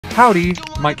Howdy,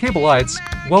 my Cableites,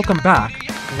 welcome back.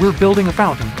 We're building a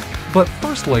fountain. But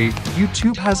firstly,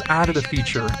 YouTube has added a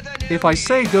feature. If I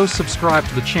say go subscribe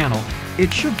to the channel,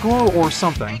 it should glow or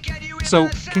something. So,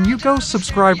 can you go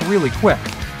subscribe really quick?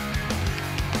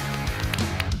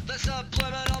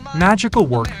 Magical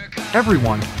work.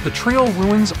 Everyone, the trail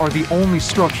ruins are the only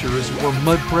structures where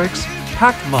mud bricks,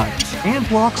 packed mud, and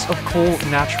blocks of coal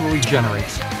naturally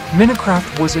generate.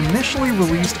 Minecraft was initially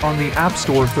released on the App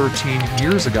Store 13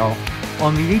 years ago,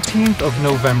 on the 18th of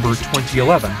November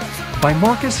 2011, by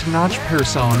Marcus Notch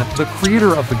Persson, the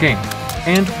creator of the game,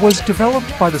 and was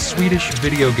developed by the Swedish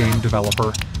video game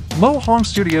developer Mohong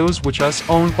Studios, which is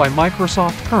owned by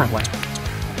Microsoft currently.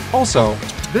 Also,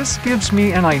 this gives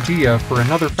me an idea for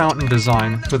another fountain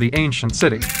design for the ancient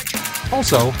city.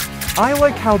 Also, I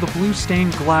like how the blue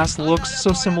stained glass looks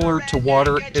so similar to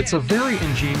water. It's a very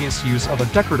ingenious use of a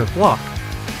decorative block.